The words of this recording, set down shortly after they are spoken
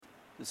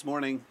This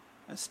morning,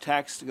 as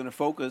text, I'm going to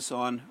focus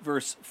on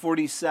verse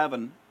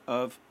 47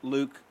 of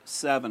Luke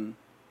 7.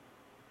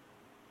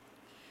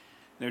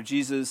 There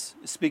Jesus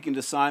is speaking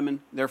to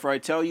Simon, "Therefore I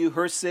tell you,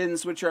 her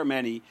sins, which are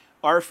many,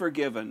 are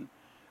forgiven,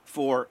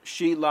 for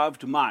she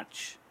loved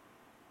much.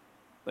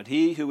 But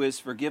he who is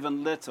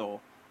forgiven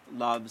little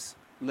loves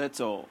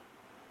little."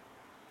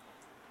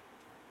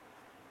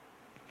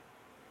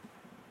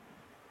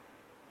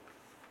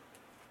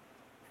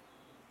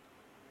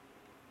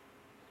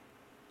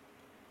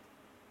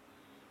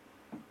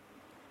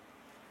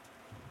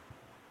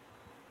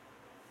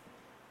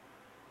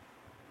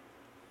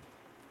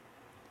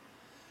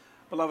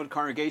 Beloved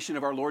congregation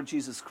of our Lord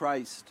Jesus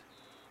Christ,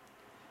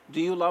 do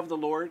you love the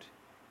Lord?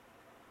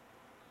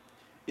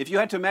 If you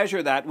had to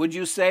measure that, would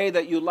you say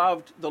that you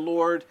loved the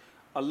Lord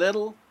a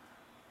little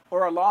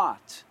or a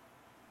lot?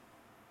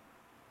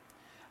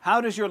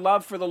 How does your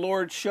love for the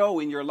Lord show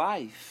in your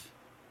life?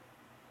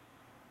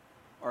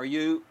 Are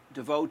you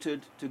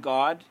devoted to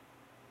God?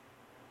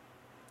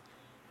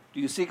 Do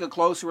you seek a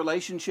close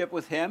relationship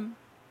with Him?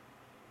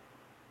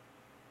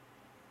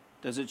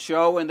 Does it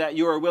show in that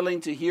you are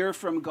willing to hear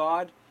from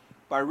God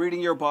by reading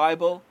your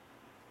Bible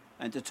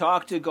and to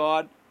talk to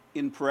God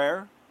in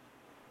prayer?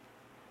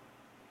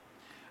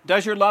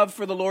 Does your love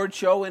for the Lord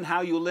show in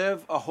how you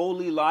live a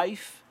holy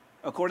life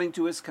according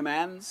to His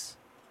commands?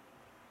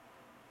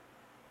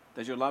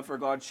 Does your love for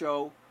God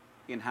show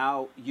in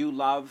how you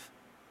love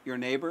your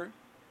neighbor?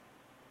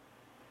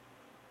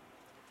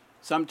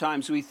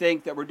 Sometimes we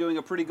think that we're doing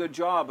a pretty good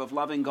job of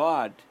loving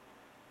God,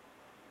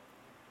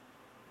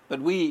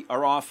 but we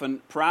are often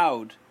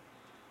proud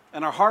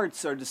and our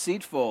hearts are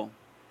deceitful.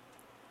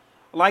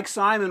 Like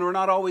Simon, we're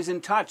not always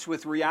in touch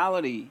with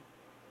reality.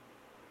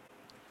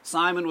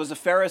 Simon was a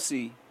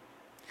Pharisee.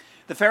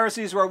 The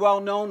Pharisees were well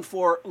known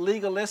for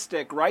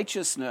legalistic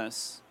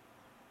righteousness.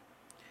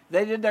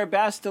 They did their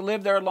best to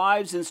live their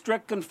lives in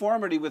strict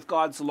conformity with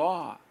God's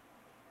law.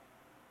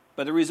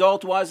 But the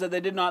result was that they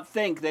did not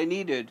think they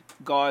needed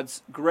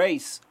God's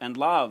grace and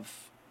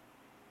love.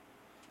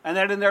 And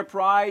that in their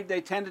pride, they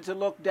tended to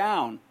look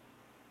down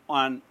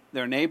on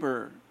their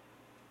neighbor.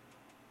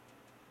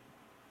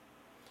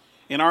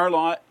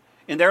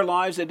 In their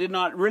lives, they did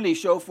not really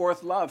show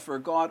forth love for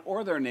God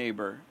or their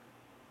neighbor.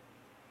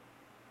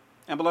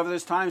 And beloved,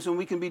 there's times when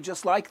we can be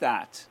just like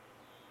that.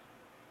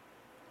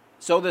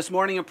 So this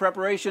morning, in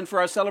preparation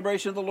for our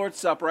celebration of the Lord's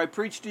Supper, I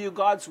preach to you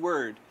God's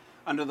Word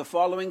under the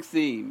following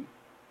theme.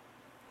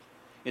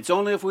 It's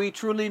only if we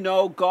truly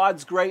know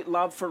God's great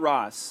love for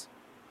us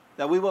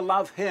that we will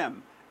love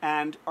Him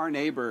and our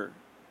neighbor.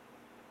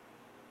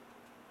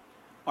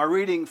 Our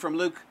reading from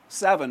Luke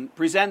 7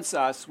 presents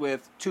us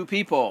with two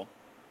people,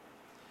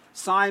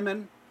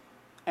 Simon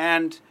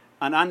and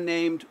an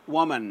unnamed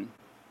woman.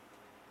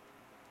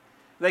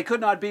 They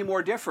could not be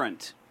more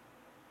different.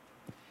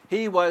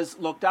 He was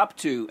looked up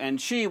to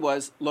and she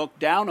was looked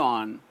down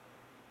on.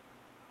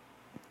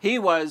 He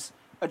was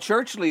a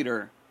church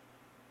leader.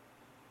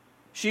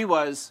 She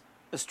was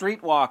a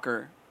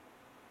streetwalker.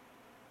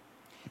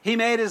 He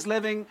made his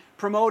living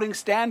promoting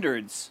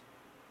standards.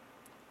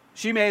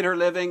 She made her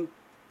living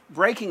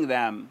breaking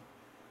them.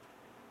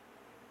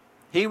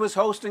 He was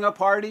hosting a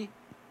party.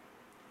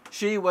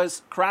 She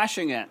was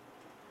crashing it.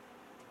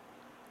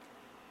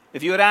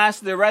 If you had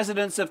asked the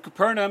residents of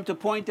Capernaum to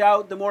point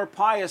out the more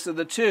pious of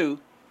the two,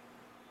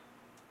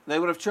 they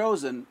would have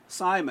chosen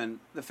Simon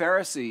the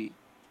Pharisee.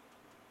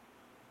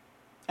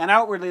 And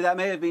outwardly that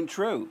may have been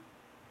true.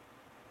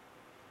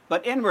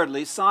 But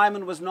inwardly,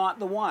 Simon was not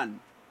the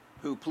one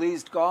who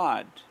pleased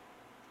God.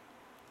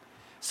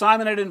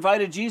 Simon had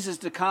invited Jesus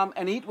to come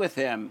and eat with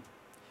him.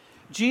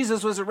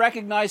 Jesus was a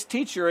recognized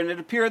teacher, and it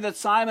appeared that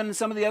Simon and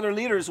some of the other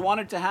leaders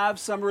wanted to have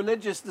some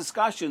religious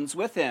discussions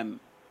with him.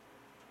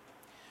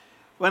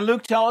 When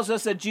Luke tells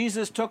us that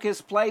Jesus took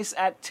his place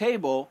at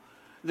table,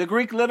 the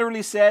Greek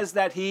literally says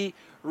that he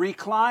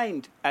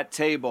reclined at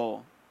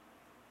table.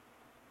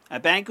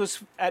 At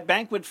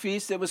banquet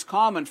feasts, it was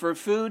common for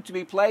food to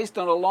be placed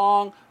on a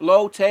long,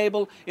 low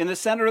table in the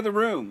center of the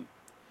room.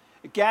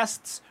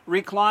 Guests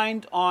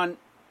reclined on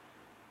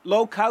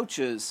low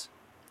couches,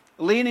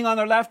 leaning on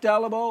their left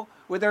elbow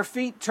with their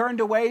feet turned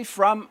away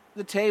from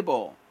the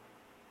table.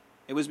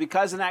 It was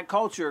because in that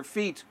culture,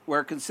 feet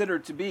were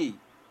considered to be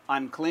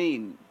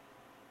unclean.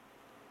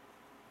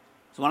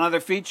 So one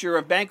other feature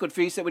of banquet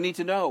feasts that we need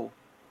to know.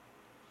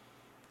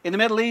 In the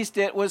Middle East,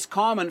 it was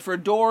common for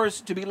doors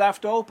to be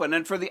left open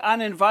and for the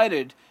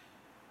uninvited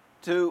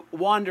to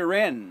wander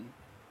in.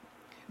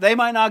 They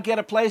might not get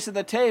a place at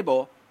the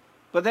table,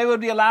 but they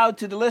would be allowed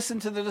to listen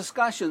to the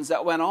discussions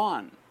that went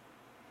on.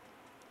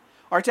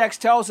 Our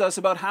text tells us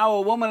about how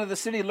a woman of the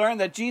city learned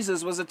that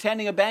Jesus was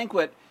attending a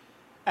banquet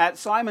at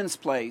Simon's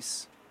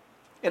place.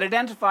 It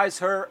identifies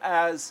her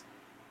as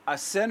a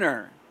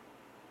sinner.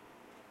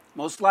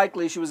 Most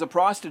likely she was a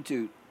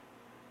prostitute.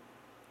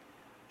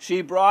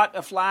 She brought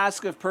a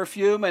flask of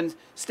perfume, and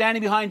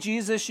standing behind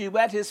Jesus, she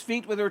wet his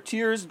feet with her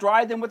tears,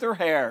 dried them with her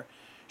hair.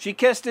 She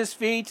kissed his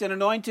feet and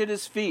anointed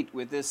his feet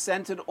with this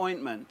scented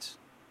ointment.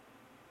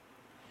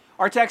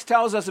 Our text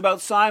tells us about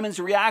Simon's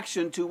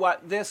reaction to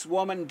what this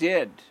woman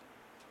did.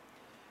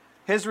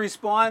 His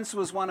response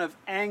was one of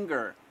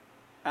anger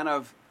and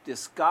of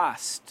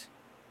disgust.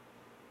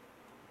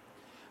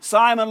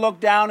 Simon looked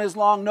down his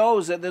long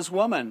nose at this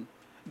woman,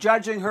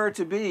 judging her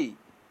to be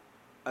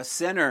a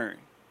sinner.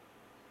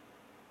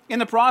 In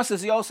the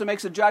process, he also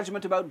makes a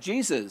judgment about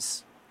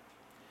Jesus.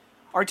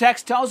 Our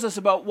text tells us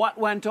about what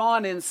went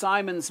on in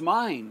Simon's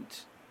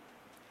mind.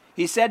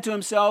 He said to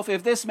himself,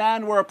 if this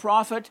man were a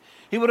prophet,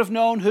 he would have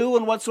known who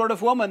and what sort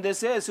of woman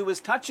this is who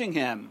is touching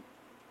him.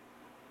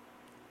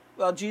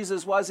 Well,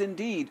 Jesus was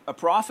indeed a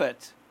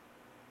prophet.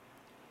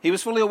 He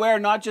was fully aware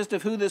not just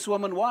of who this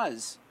woman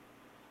was,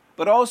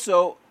 but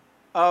also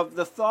of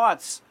the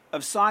thoughts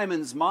of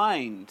Simon's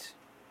mind.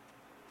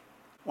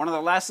 One of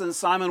the lessons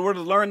Simon would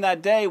have learned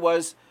that day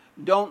was,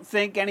 don't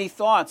think any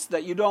thoughts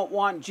that you don't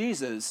want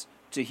Jesus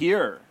to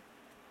hear.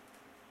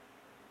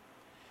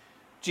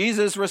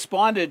 Jesus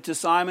responded to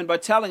Simon by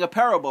telling a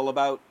parable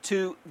about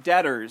two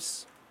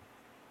debtors.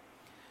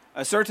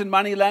 A certain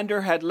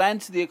moneylender had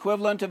lent the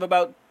equivalent of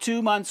about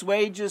 2 months'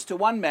 wages to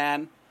one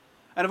man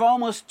and of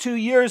almost 2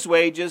 years'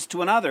 wages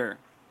to another.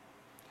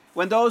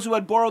 When those who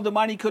had borrowed the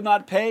money could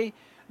not pay,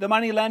 the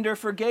moneylender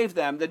forgave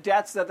them the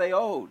debts that they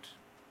owed.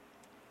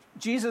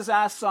 Jesus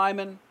asked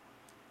Simon,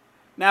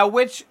 now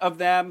which of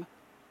them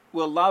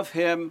will love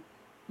him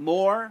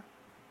more?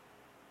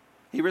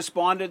 He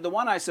responded, the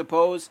one, I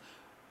suppose,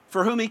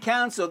 for whom he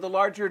canceled the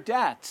larger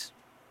debt.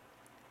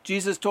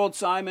 Jesus told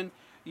Simon,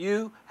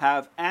 you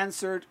have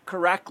answered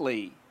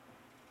correctly.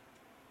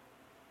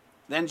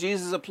 Then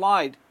Jesus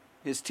applied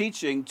his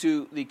teaching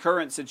to the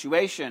current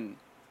situation.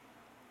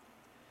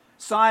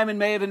 Simon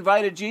may have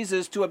invited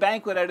Jesus to a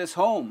banquet at his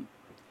home,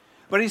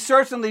 but he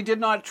certainly did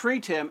not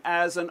treat him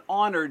as an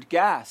honored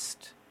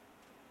guest.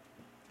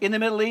 In the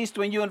Middle East,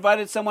 when you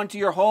invited someone to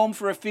your home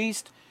for a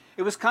feast,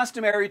 it was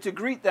customary to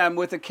greet them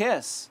with a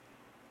kiss.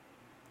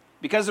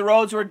 Because the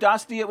roads were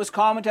dusty, it was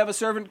common to have a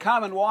servant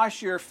come and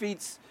wash your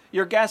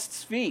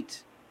guests'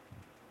 feet.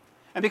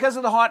 And because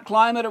of the hot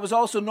climate, it was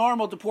also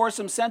normal to pour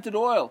some scented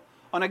oil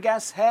on a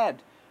guest's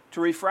head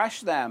to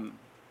refresh them.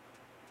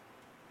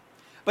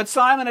 But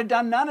Simon had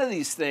done none of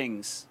these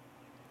things.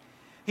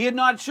 He had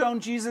not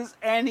shown Jesus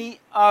any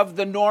of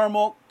the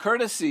normal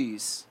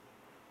courtesies.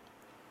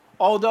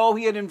 Although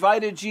he had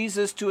invited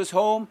Jesus to his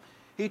home,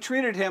 he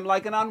treated him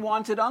like an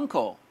unwanted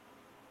uncle.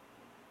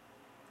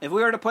 If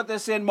we were to put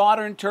this in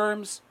modern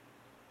terms,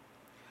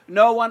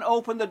 no one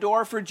opened the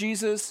door for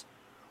Jesus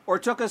or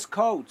took his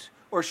coat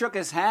or shook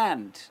his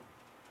hand.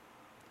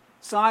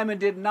 Simon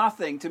did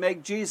nothing to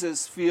make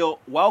Jesus feel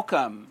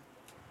welcome.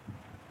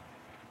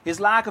 His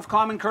lack of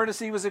common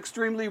courtesy was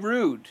extremely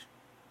rude.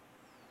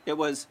 It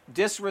was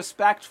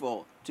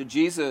disrespectful to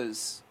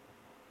Jesus.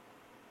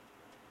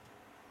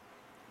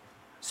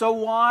 So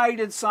why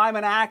did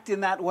Simon act in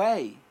that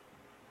way?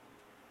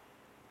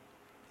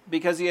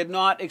 Because he had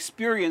not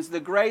experienced the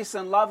grace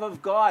and love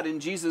of God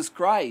in Jesus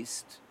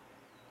Christ.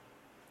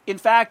 In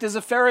fact, as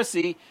a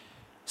Pharisee,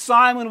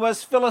 Simon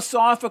was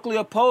philosophically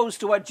opposed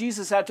to what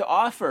Jesus had to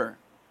offer.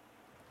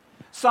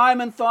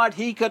 Simon thought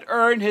he could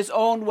earn his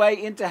own way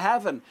into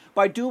heaven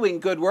by doing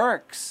good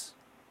works.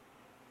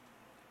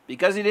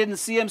 Because he didn't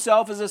see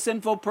himself as a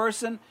sinful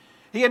person,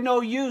 he had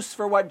no use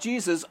for what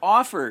Jesus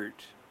offered.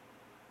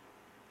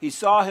 He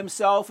saw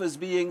himself as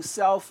being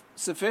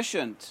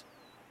self-sufficient.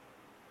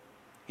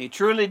 He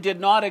truly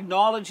did not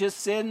acknowledge his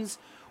sins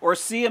or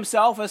see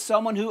himself as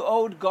someone who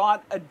owed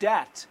God a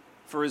debt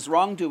for his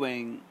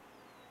wrongdoing.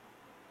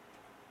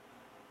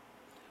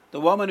 The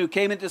woman who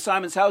came into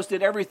Simon's house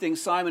did everything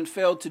Simon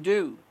failed to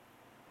do.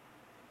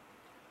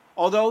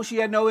 Although she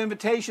had no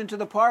invitation to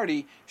the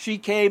party, she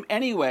came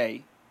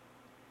anyway.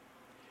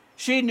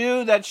 She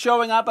knew that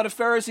showing up at a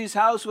Pharisee's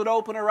house would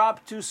open her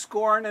up to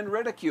scorn and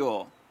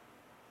ridicule.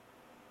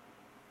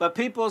 But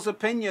people's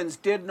opinions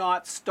did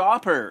not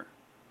stop her.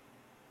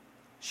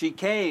 She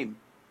came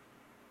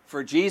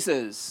for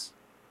Jesus,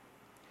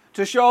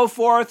 to show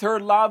forth her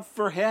love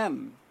for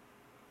him.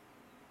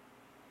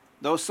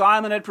 Though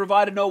Simon had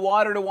provided no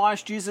water to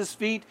wash Jesus'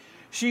 feet,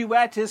 she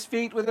wet his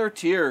feet with her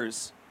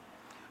tears.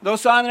 Though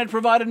Simon had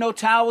provided no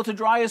towel to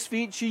dry his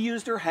feet, she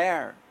used her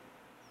hair.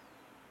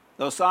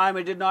 Though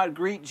Simon did not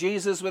greet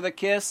Jesus with a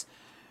kiss,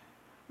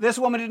 this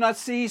woman did not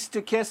cease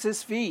to kiss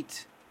his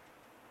feet.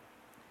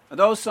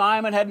 Though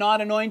Simon had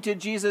not anointed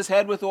Jesus'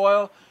 head with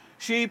oil,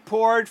 she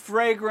poured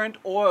fragrant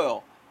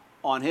oil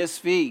on his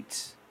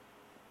feet.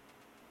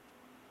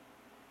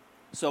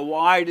 So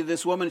why did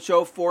this woman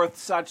show forth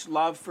such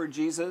love for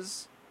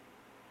Jesus?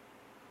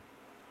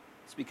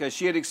 It's because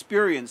she had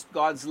experienced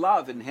God's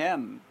love in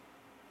him.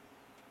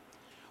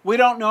 We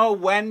don't know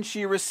when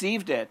she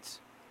received it.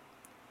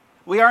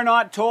 We are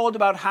not told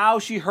about how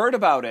she heard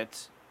about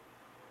it.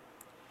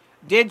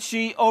 Did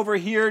she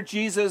overhear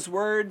Jesus'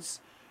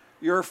 words,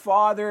 "Your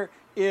Father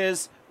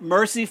is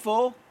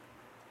merciful"?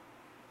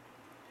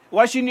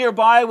 Was she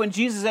nearby when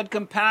Jesus had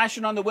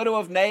compassion on the widow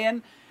of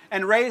Nain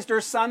and raised her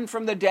son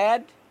from the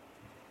dead?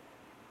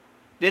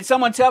 Did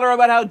someone tell her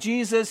about how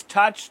Jesus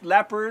touched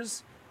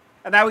lepers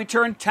And now he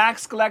turned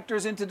tax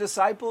collectors into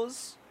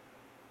disciples?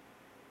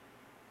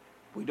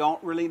 We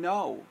don't really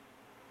know.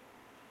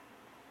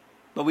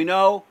 But we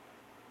know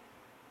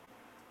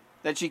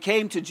that she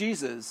came to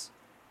Jesus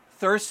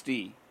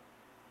thirsty.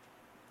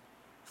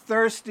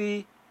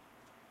 Thirsty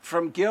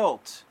from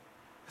guilt.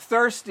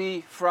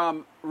 Thirsty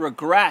from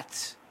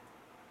regret.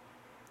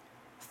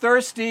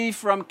 Thirsty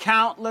from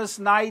countless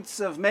nights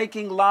of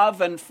making love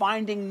and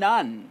finding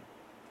none.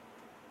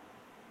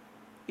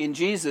 In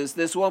Jesus,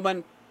 this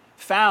woman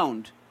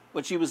found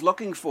what she was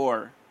looking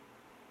for.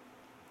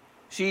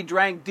 She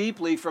drank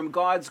deeply from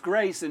God's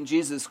grace in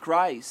Jesus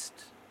Christ.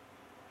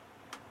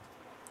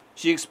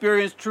 She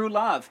experienced true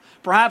love,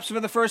 perhaps for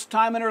the first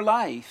time in her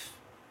life.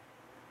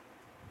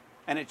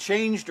 And it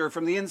changed her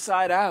from the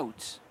inside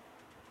out.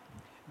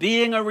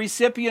 Being a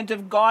recipient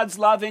of God's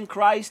love in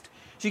Christ,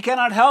 she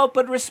cannot help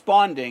but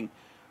responding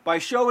by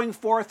showing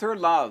forth her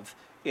love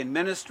in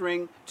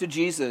ministering to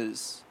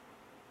Jesus.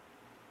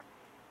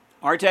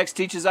 Our text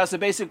teaches us a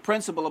basic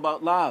principle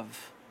about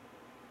love.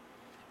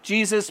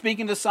 Jesus,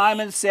 speaking to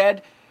Simon,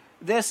 said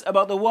this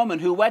about the woman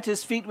who wet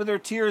his feet with her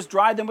tears,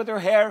 dried them with her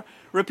hair,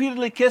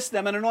 repeatedly kissed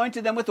them, and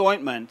anointed them with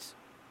ointment.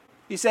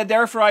 He said,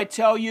 "Therefore I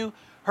tell you,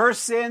 her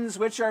sins,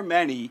 which are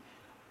many,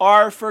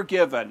 are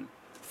forgiven,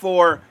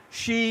 for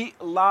she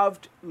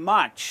loved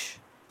much.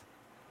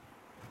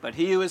 But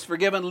he who is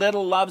forgiven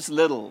little loves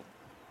little."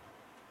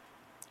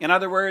 In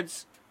other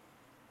words,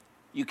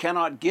 you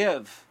cannot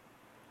give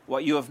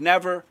what you have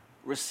never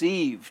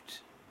received.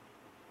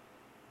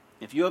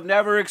 If you have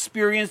never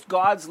experienced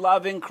God's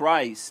love in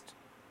Christ,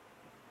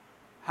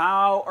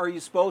 how are you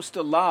supposed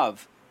to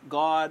love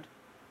God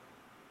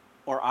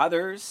or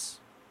others?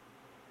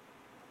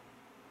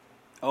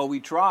 Oh, we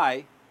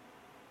try.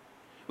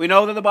 We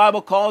know that the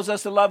Bible calls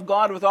us to love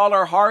God with all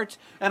our heart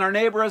and our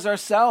neighbor as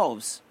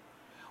ourselves.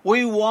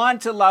 We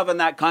want to love in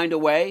that kind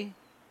of way.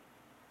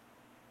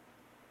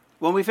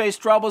 When we face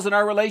troubles in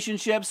our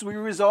relationships, we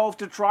resolve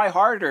to try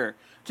harder,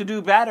 to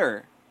do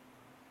better.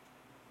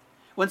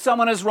 When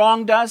someone has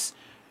wronged us,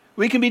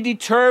 we can be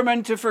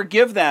determined to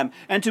forgive them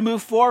and to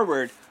move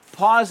forward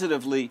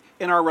positively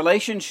in our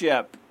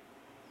relationship.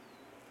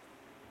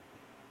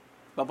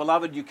 But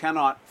beloved, you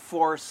cannot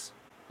force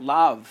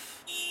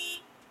love.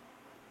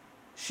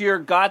 Sheer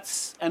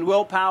guts and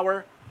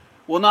willpower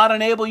will not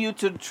enable you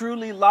to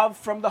truly love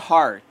from the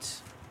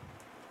heart.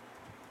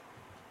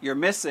 You're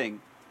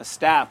missing a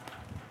step.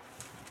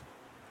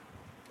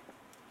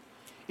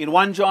 In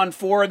 1 John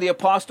 4, the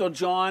Apostle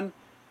John,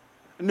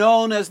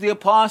 known as the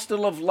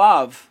Apostle of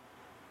Love,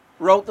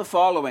 wrote the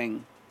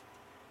following.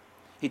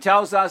 He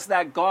tells us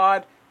that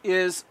God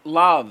is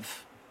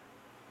love.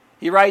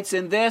 He writes,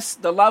 "In this,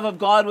 the love of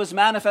God was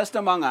manifest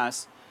among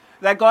us,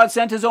 that God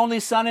sent his only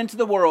Son into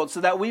the world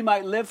so that we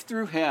might live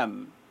through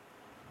him.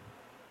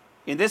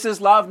 In this is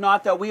love,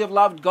 not that we have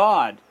loved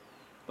God,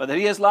 but that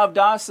he has loved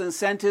us and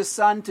sent his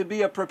Son to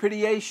be a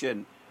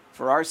propitiation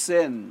for our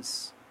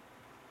sins."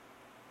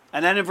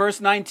 And then in verse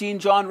 19,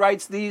 John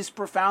writes these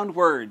profound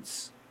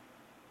words.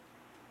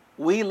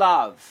 "We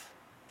love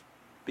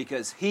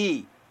because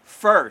he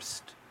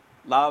first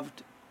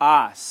loved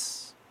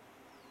us."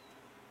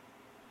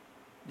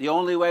 The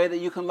only way that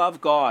you can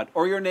love God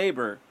or your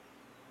neighbor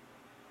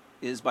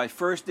is by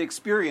first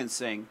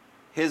experiencing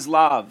his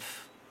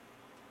love.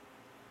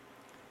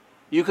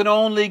 You can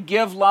only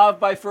give love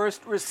by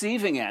first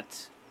receiving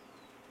it.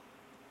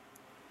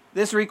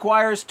 This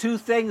requires two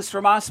things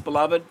from us,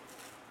 beloved.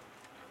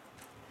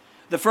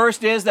 The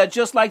first is that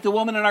just like the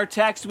woman in our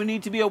text, we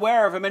need to be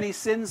aware of our many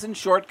sins and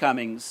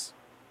shortcomings.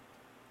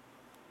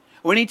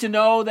 We need to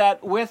know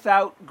that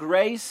without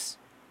grace,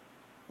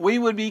 we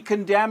would be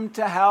condemned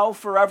to hell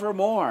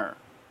forevermore.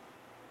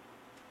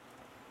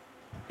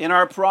 In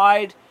our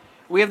pride,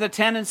 we have the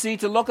tendency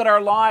to look at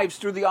our lives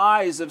through the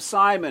eyes of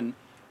Simon,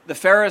 the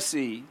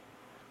Pharisee.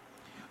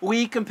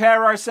 We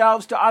compare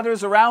ourselves to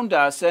others around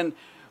us and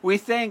we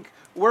think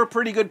we're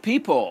pretty good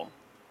people.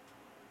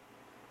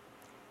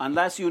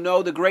 Unless you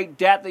know the great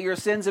debt that your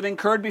sins have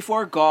incurred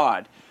before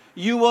God,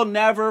 you will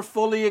never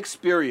fully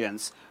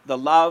experience the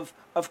love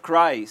of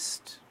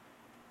Christ.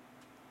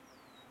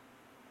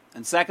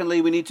 And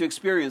secondly, we need to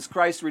experience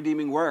Christ's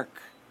redeeming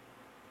work.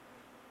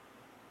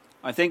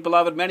 I think,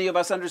 beloved, many of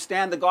us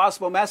understand the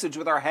gospel message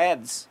with our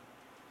heads.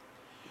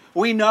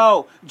 We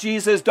know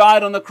Jesus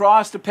died on the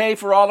cross to pay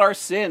for all our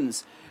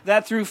sins,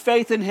 that through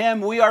faith in him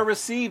we are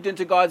received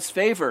into God's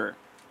favor.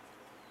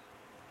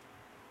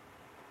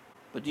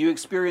 But do you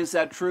experience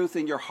that truth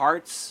in your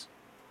hearts?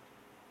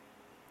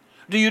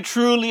 Do you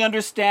truly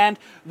understand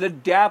the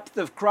depth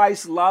of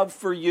Christ's love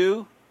for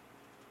you?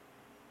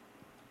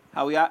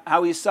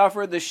 How he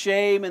suffered the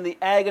shame and the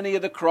agony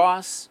of the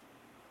cross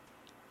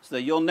so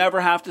that you'll never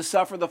have to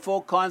suffer the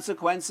full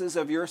consequences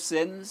of your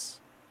sins?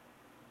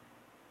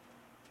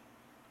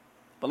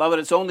 Beloved,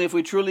 it's only if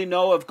we truly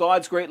know of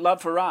God's great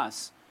love for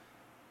us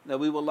that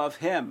we will love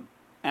him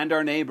and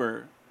our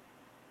neighbor.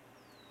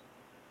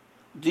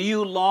 Do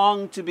you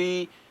long to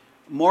be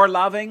more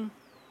loving?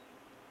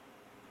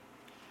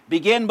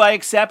 Begin by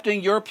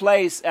accepting your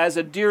place as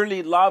a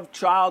dearly loved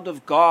child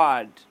of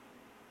God.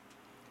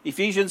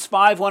 Ephesians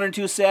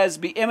 5:1-2 says,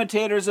 "Be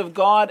imitators of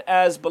God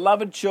as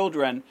beloved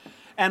children,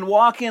 and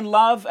walk in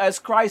love as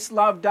Christ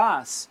loved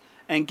us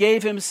and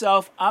gave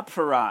himself up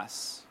for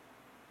us."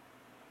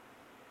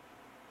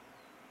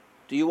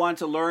 Do you want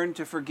to learn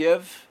to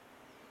forgive?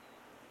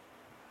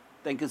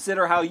 Then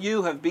consider how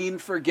you have been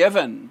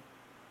forgiven.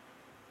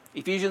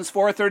 Ephesians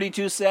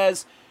 4:32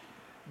 says,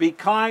 "Be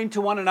kind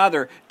to one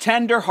another,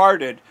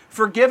 tender-hearted,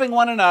 forgiving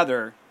one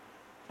another,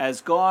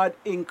 as God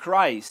in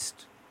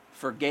Christ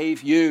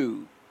forgave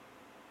you."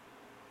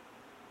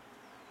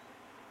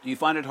 Do you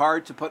find it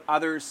hard to put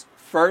others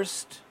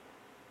first?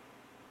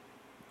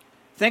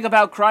 Think of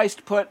how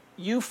Christ put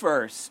you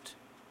first.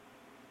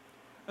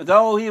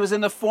 Though he was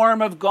in the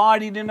form of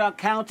God, he did not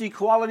count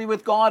equality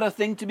with God a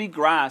thing to be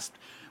grasped,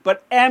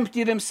 but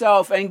emptied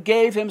himself and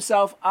gave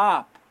himself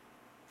up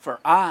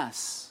for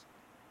us.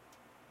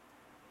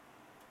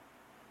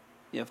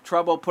 You have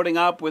trouble putting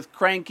up with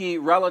cranky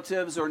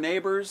relatives or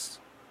neighbors?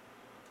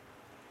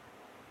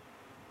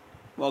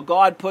 Well,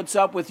 God puts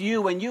up with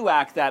you when you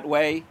act that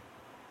way.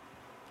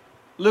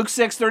 Luke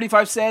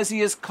 6:35 says he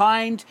is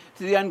kind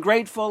to the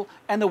ungrateful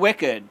and the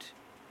wicked.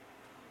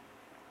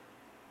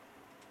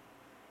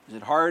 Is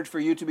it hard for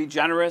you to be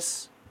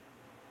generous?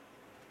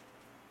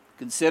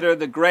 Consider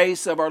the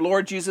grace of our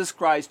Lord Jesus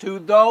Christ, who,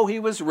 though he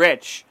was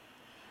rich,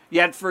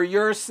 yet for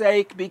your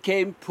sake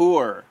became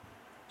poor,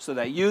 so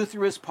that you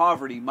through his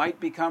poverty might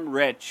become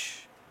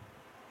rich.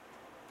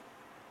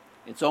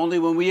 It's only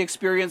when we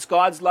experience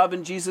God's love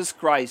in Jesus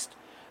Christ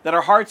that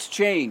our hearts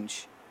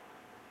change,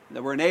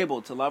 that we're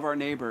enabled to love our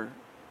neighbor.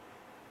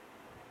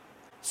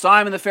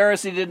 Simon the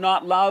Pharisee did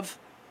not love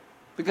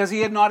because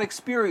he had not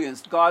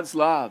experienced God's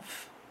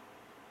love.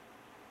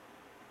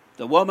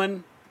 The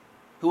woman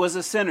who was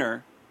a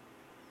sinner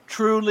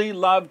truly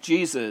loved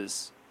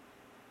Jesus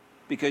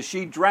because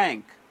she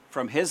drank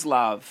from his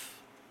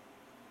love.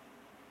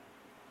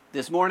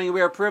 This morning we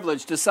are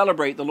privileged to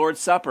celebrate the Lord's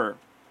Supper.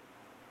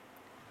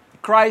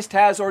 Christ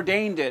has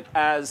ordained it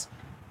as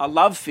a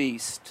love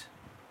feast.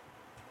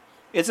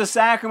 It's a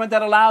sacrament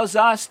that allows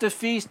us to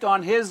feast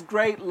on his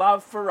great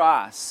love for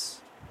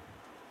us.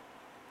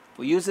 If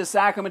we use this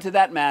sacrament to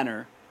that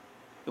manner,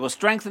 it will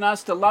strengthen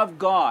us to love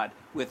God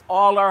with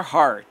all our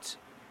heart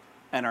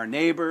and our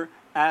neighbor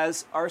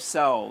as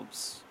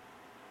ourselves.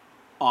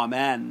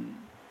 Amen.